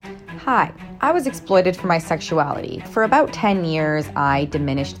Hi, I was exploited for my sexuality. For about 10 years, I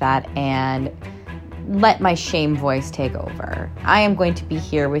diminished that and let my shame voice take over. I am going to be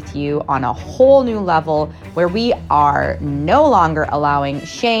here with you on a whole new level where we are no longer allowing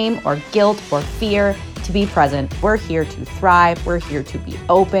shame or guilt or fear to be present. We're here to thrive. We're here to be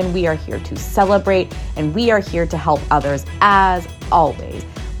open. We are here to celebrate, and we are here to help others as always.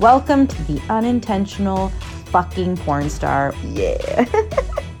 Welcome to the unintentional fucking porn star. Yeah.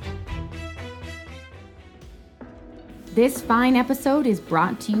 This fine episode is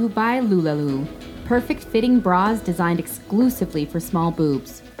brought to you by LuLaLu. Perfect fitting bras designed exclusively for small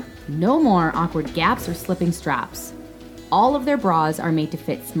boobs. No more awkward gaps or slipping straps. All of their bras are made to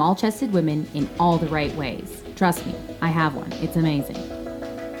fit small-chested women in all the right ways. Trust me, I have one. It's amazing.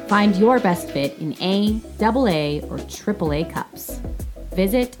 Find your best fit in A, AA, or AAA cups.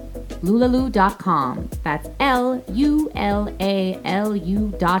 Visit lulalu.com. That's LULALU.com.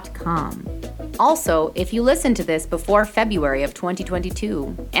 Also, if you listen to this before February of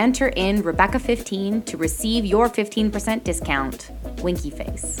 2022, enter in Rebecca15 to receive your 15% discount. Winky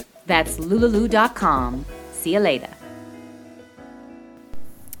face. That's lulalu.com. See you later.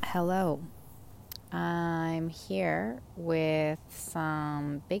 Hello. I'm here with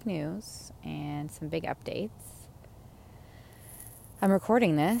some big news and some big updates. I'm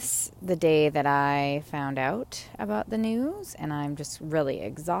recording this the day that I found out about the news, and I'm just really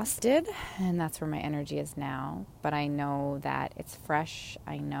exhausted, and that's where my energy is now. But I know that it's fresh.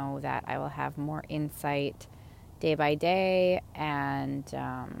 I know that I will have more insight day by day, and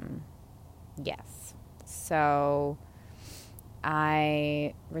yes. So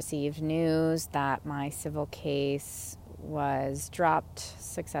I received news that my civil case was dropped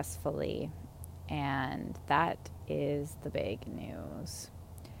successfully, and that is the big news.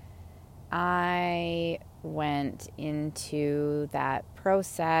 I went into that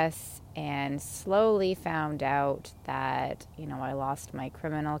process and slowly found out that, I lost my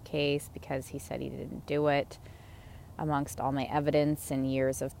criminal case because he said he didn't do it amongst all my evidence and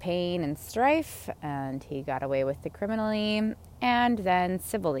years of pain and strife, and he got away with it criminally. And then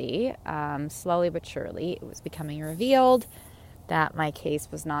civilly, slowly but surely, it was becoming revealed that my case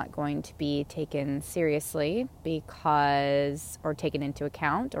was not going to be taken seriously or taken into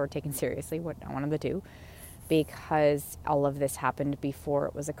account, or taken seriously, one of the two, because all of this happened before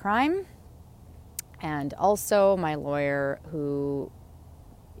it was a crime. And also my lawyer, who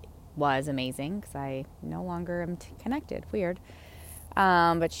was amazing, because I no longer am connected, weird,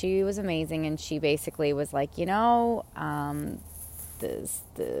 but she was amazing, and she basically was like,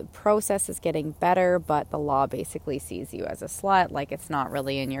 the process is getting better, but the law basically sees you as a slut, like it's not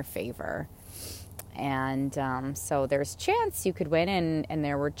really in your favor. And so there's chance you could win, and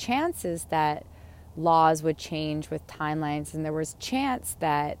there were chances that laws would change with timelines, and there was chance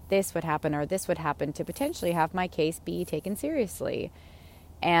that this would happen or this would happen to potentially have my case be taken seriously.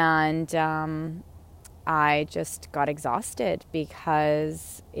 And I just got exhausted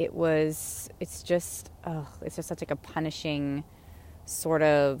because it's just such like a punishing sort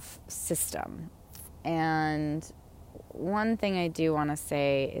of system. And one thing I do want to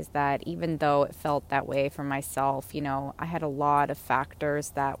say is that even though it felt that way for myself, I had a lot of factors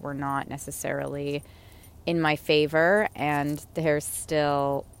that were not necessarily in my favor, and there's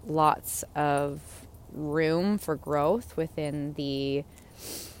still lots of room for growth within the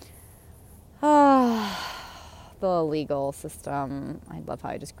legal system. I love how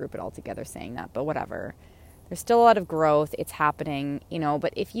I just group it all together saying that, but whatever. There's still a lot of growth. It's happening,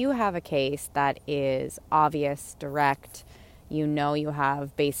 but if you have a case that is obvious, direct, you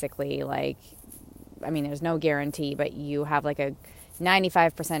have basically there's no guarantee, but you have like a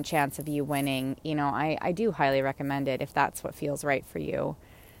 95% chance of you winning, I do highly recommend it if that's what feels right for you.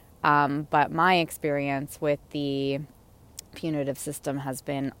 But my experience with the punitive system has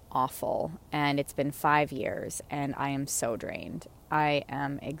been awful, and it's been 5 years, and I am so drained. I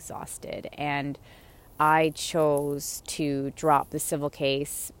am exhausted, and I chose to drop the civil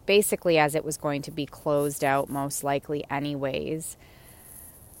case basically as it was going to be closed out most likely anyways,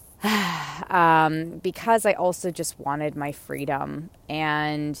 because I also just wanted my freedom.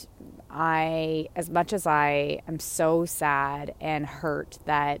 And as much as I am so sad and hurt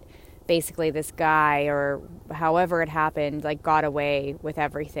that basically this guy, or however it happened, got away with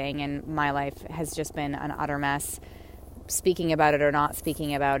everything, and my life has just been an utter mess, speaking about it or not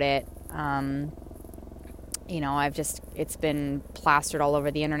speaking about it, it's been plastered all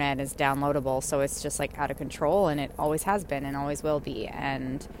over the internet as downloadable, so it's just out of control, and it always has been and always will be.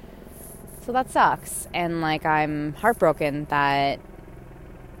 And so that sucks. And I'm heartbroken that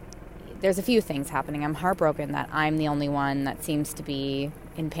there's a few things happening. I'm heartbroken that I'm the only one that seems to be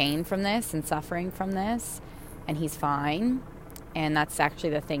in pain from this and suffering from this, and he's fine. And that's actually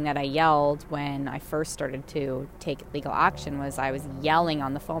the thing that I yelled when I first started to take legal action, was I was yelling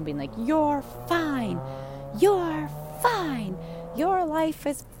on the phone, being like, "You're fine. You're fine. Your life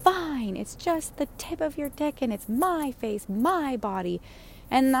is fine. It's just the tip of your dick, and it's my face, my body."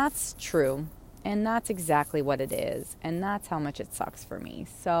 And that's true. And that's exactly what it is. And that's how much it sucks for me.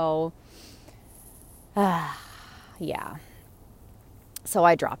 So, yeah. So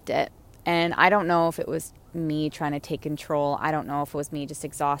I dropped it. And I don't know if it was me trying to take control. I don't know if it was me just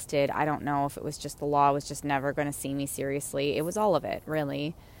exhausted. I don't know if it was just the law was just never going to see me seriously. It was all of it,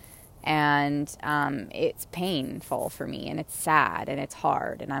 really. And it's painful for me, and it's sad, and it's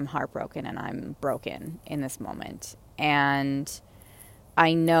hard, and I'm heartbroken, and I'm broken in this moment. And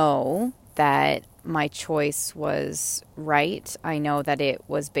I know that my choice was right. I know that it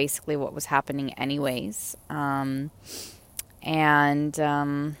was basically what was happening anyways.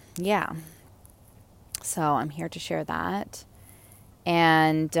 Yeah. So I'm here to share that.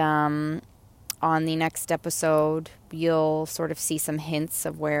 And on the next episode, you'll sort of see some hints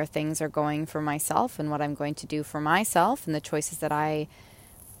of where things are going for myself and what I'm going to do for myself, and the choices that I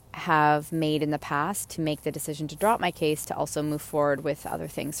have made in the past to make the decision to drop my case, to also move forward with other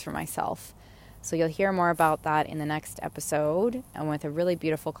things for myself. So you'll hear more about that in the next episode, and with a really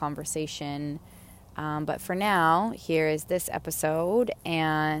beautiful conversation. But for now, here is this episode,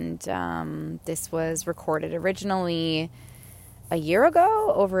 and this was recorded originally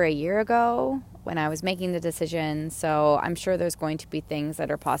over a year ago when I was making the decision. So I'm sure there's going to be things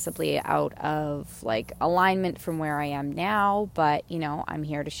that are possibly out of like alignment from where I am now, but I'm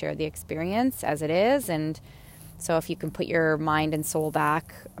here to share the experience as it is. And so if you can put your mind and soul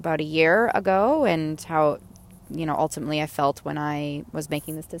back about a year ago and how, ultimately I felt when I was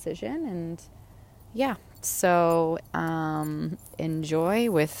making this decision. And yeah, so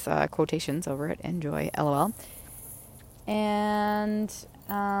enjoy with quotations over it. Enjoy, LOL. And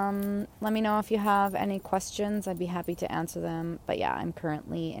let me know if you have any questions. I'd be happy to answer them. But yeah, I'm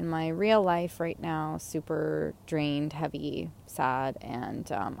currently in my real life right now, super drained, heavy, sad,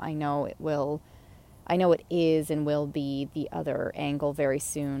 and I know it is and will be the other angle very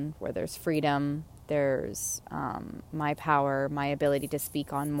soon, where there's freedom, there's my power, my ability to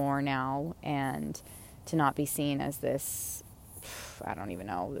speak on more now, and to not be seen as this, I don't even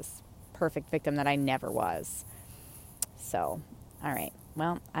know, this perfect victim that I never was. So, all right.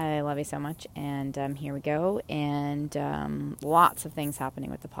 Well, I love you so much, and here we go, and lots of things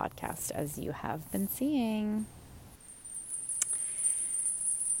happening with the podcast, as you have been seeing.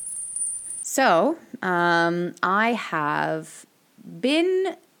 So, I have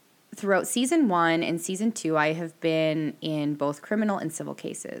been, throughout Season 1 and Season 2, I have been in both criminal and civil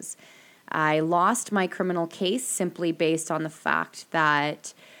cases. I lost my criminal case simply based on the fact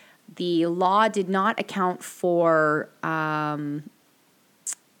that the law did not account for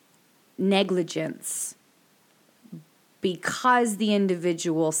negligence. Because the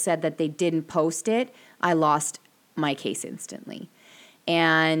individual said that they didn't post it, I lost my case instantly.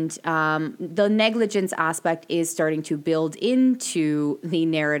 And the negligence aspect is starting to build into the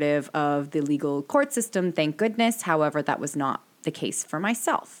narrative of the legal court system, thank goodness. However, that was not the case for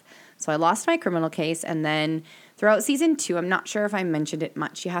myself. So I lost my criminal case, and then throughout Season 2, I'm not sure if I mentioned it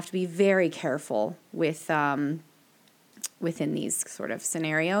much. You have to be very careful with within these sort of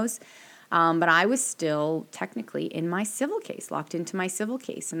scenarios. But I was still technically in my civil case, locked into my civil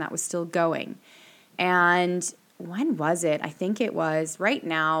case, and that was still going. And when was it? I think it was right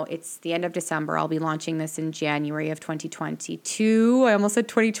now. It's the end of December. I'll be launching this in January of 2022. I almost said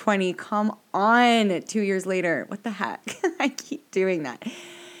 2020. Come on, 2 years later. What the heck? I keep doing that.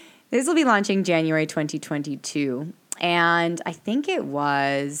 This will be launching January 2022. And I think it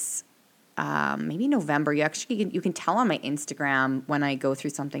was maybe November. You can tell on my Instagram when I go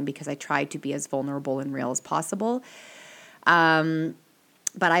through something, because I try to be as vulnerable and real as possible.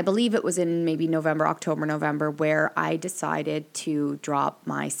 But I believe it was in maybe November, where I decided to drop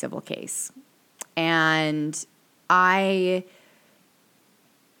my civil case. And I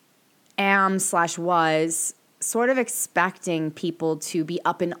was sort of expecting people to be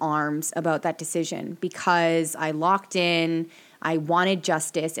up in arms about that decision, because I locked in, I wanted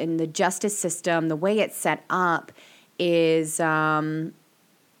justice, and the justice system, the way it's set up is,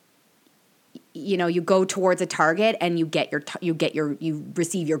 you go towards a target and you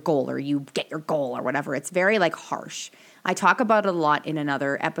receive your goal, or you get your goal, or whatever. It's very harsh. I talk about it a lot in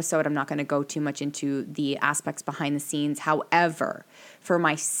another episode. I'm not going to go too much into the aspects behind the scenes. However, for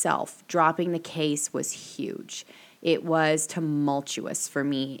myself, dropping the case was huge. It was tumultuous for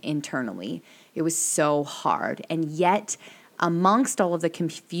me internally. It was so hard. And yet amongst all of the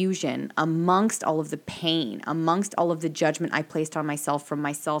confusion, amongst all of the pain, amongst all of the judgment I placed on myself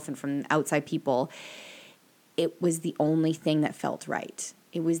and from outside people, it was the only thing that felt right.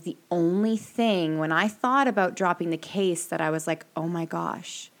 It was the only thing when I thought about dropping the case that I was like, oh my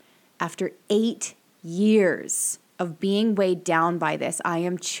gosh, after 8 years of being weighed down by this, I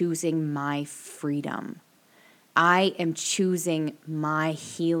am choosing my freedom. I am choosing my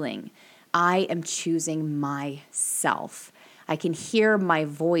healing. I am choosing myself. I can hear my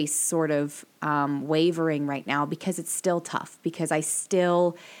voice sort of wavering right now because it's still tough, because I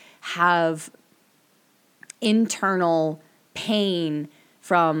still have internal pain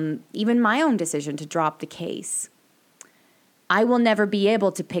from even my own decision to drop the case. I will never be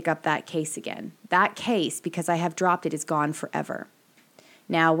able to pick up that case again. That case, because I have dropped it, is gone forever.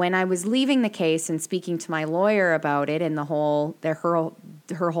 Now, when I was leaving the case and speaking to my lawyer about it and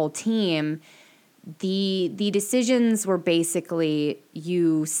her whole team, the decisions were basically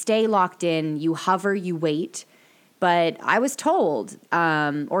you stay locked in, you hover, you wait. But I was told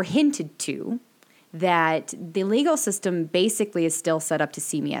or hinted to that the legal system basically is still set up to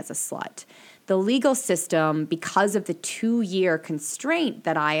see me as a slut. The legal system, because of the 2-year constraint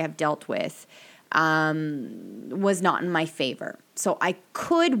that I have dealt with, was not in my favor. So I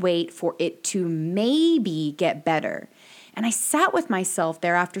could wait for it to maybe get better. And I sat with myself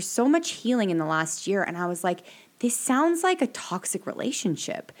there after so much healing in the last year, and I was like, this sounds like a toxic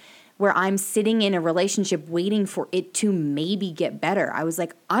relationship where I'm sitting in a relationship waiting for it to maybe get better. I was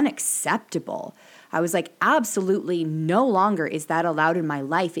like, unacceptable. I was like, absolutely no longer is that allowed in my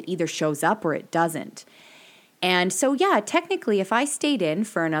life. It either shows up or it doesn't. And so, yeah, technically, if I stayed in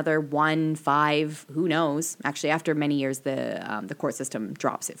for another 1, 5, who knows? Actually, after many years, the court system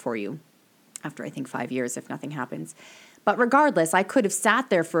drops it for you. After, I think, 5 years, if nothing happens. But regardless, I could have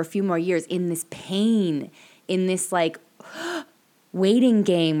sat there for a few more years in this pain, in this like waiting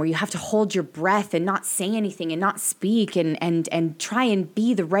game where you have to hold your breath and not say anything and not speak and try and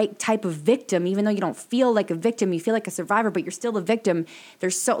be the right type of victim, even though you don't feel like a victim, you feel like a survivor, but you're still a victim.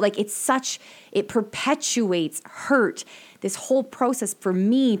 It perpetuates hurt. This whole process for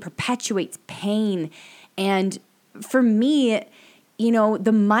me perpetuates pain. And for me,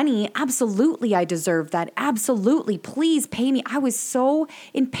 the money, absolutely I deserve that. Absolutely. Please pay me. I was so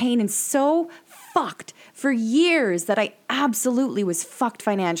in pain and so fucked for years that I absolutely was fucked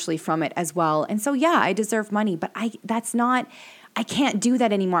financially from it as well. And so, yeah, I deserve money, but I can't do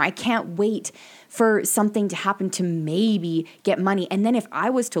that anymore. I can't wait for something to happen to maybe get money. And then if I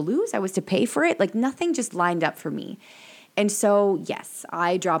was to lose, I was to pay for it. Like nothing just lined up for me. And so, yes,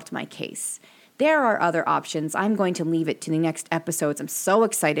 I dropped my case. There are other options. I'm going to leave it to the next episodes. I'm so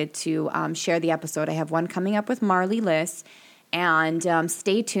excited to share the episode. I have one coming up with Marley Liss, and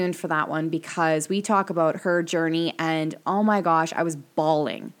stay tuned for that one because we talk about her journey. And oh my gosh, I was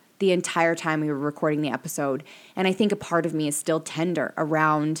bawling the entire time we were recording the episode. And I think a part of me is still tender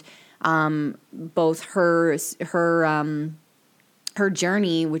around both her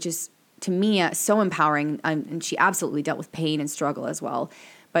journey, which is to me so empowering. And she absolutely dealt with pain and struggle as well.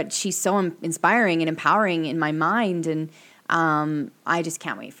 But she's so inspiring and empowering in my mind, and I just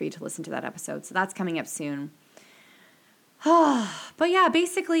can't wait for you to listen to that episode. So that's coming up soon. But yeah,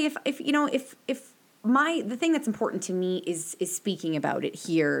 basically, if the thing that's important to me is speaking about it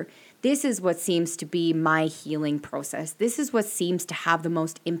here. This is what seems to be my healing process. This is what seems to have the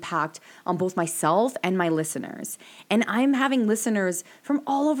most impact on both myself and my listeners. And I'm having listeners from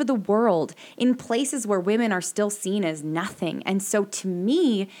all over the world in places where women are still seen as nothing. And so to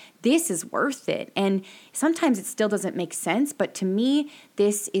me, this is worth it. And sometimes it still doesn't make sense, but to me,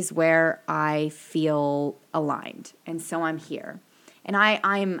 this is where I feel aligned. And so I'm here. And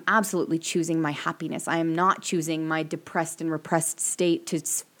I'm absolutely choosing my happiness. I am not choosing my depressed and repressed state to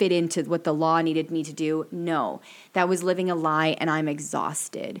fit into what the law needed me to do. No, that was living a lie, and I'm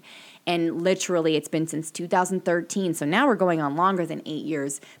exhausted. And literally, it's been since 2013. So now we're going on longer than 8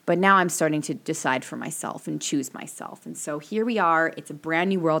 years. But now I'm starting to decide for myself and choose myself. And so here we are. It's a brand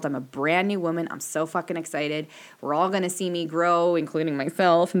new world. I'm a brand new woman. I'm so fucking excited. We're all going to see me grow, including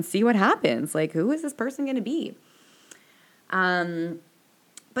myself, and see what happens. Like, who is this person going to be?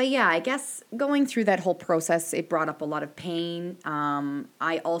 But yeah, I guess going through that whole process, it brought up a lot of pain.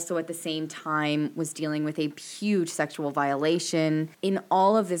 I also at the same time was dealing with a huge sexual violation. In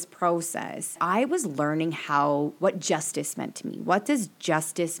all of this process, I was learning what justice meant to me. What does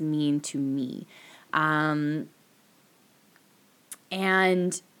justice mean to me? And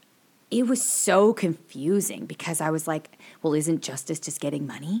it was so confusing because I was like, well, isn't justice just getting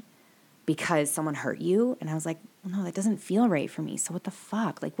money? because someone hurt you. And I was like, well, no, that doesn't feel right for me. So what the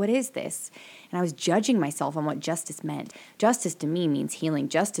fuck? Like, what is this? And I was judging myself on what justice meant. Justice to me means healing.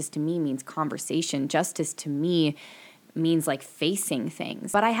 Justice to me means conversation. Justice to me means like facing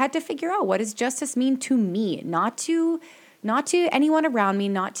things. But I had to figure out, what does justice mean to me? Not to anyone around me,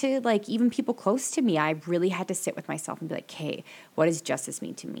 not to like even people close to me. I really had to sit with myself and be like, hey, what does justice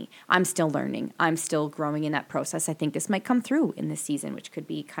mean to me? I'm still learning. I'm still growing in that process. I think this might come through in this season, which could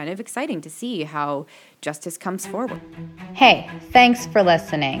be kind of exciting to see how justice comes forward. Hey, thanks for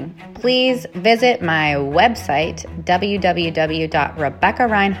listening. Please visit my website,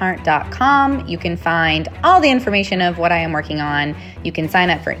 www.rebeccareinhart.com. You can find all the information of what I am working on. You can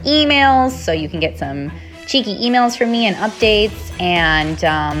sign up for emails so you can get some cheeky emails from me and updates. And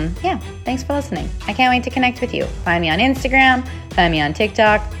thanks for listening. I can't wait to connect with you. Find me on Instagram, find me on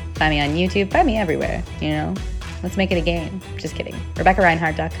TikTok, find me on YouTube, find me everywhere, Let's make it a game. Just kidding.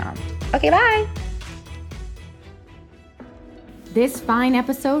 RebeccaReinhart.com. Okay, bye. This fine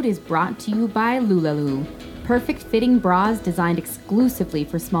episode is brought to you by LuLaLu. Perfect fitting bras designed exclusively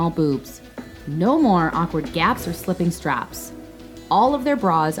for small boobs. No more awkward gaps or slipping straps. All of their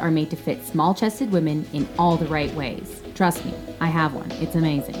bras are made to fit small-chested women in all the right ways. Trust me, I have one. It's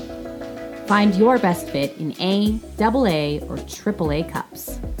amazing. Find your best fit in A, AA, or AAA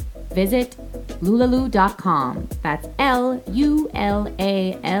cups. Visit lulalu.com. That's LULALU.com.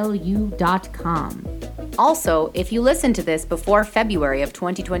 Also, if you listen to this before February of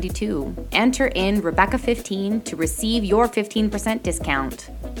 2022, enter in Rebecca15 to receive your 15% discount.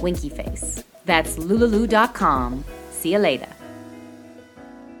 Winky face. That's lulalu.com. See you later.